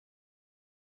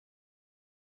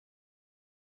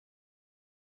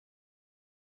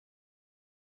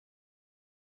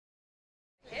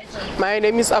My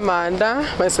name is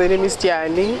Amanda. My surname is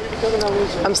Dyani.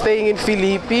 I'm staying in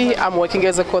Philippi. I'm working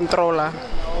as a controller.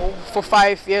 For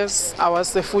 5 years, I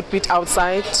was a footbeat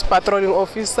outside patrolling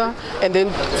officer, and then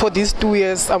for these 2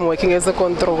 years, I'm working as a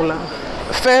controller.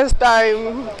 First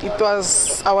time,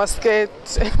 I was scared.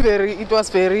 It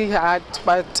was very hard,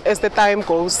 but as the time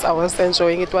goes, I was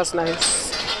enjoying it. It was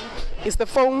nice. It's the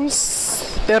phones,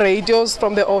 the radios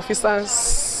from the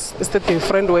officers. It's the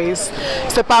different ways.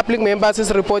 It's the public members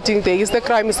is reporting there is the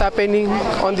crime is happening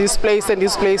on this place and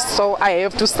this place, so I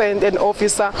have to send an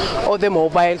officer or the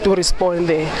mobile to respond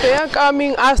there. They are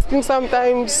coming, asking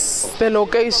sometimes the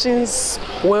locations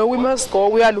where we must go.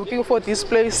 We are looking for this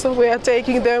place, so we are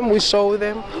taking them, we show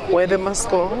them where they must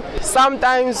go.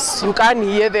 Sometimes you can't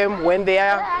hear them when they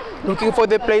are looking for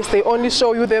the place. They only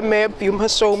show you the map. You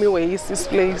must show me where is this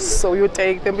place, so you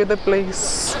take them to the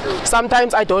place.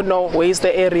 Sometimes I don't know where is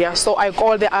the area, so I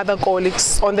call the other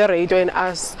colleagues on the radio and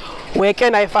ask, where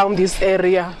can I find this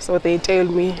area? So they tell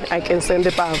me, I can send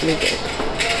the public.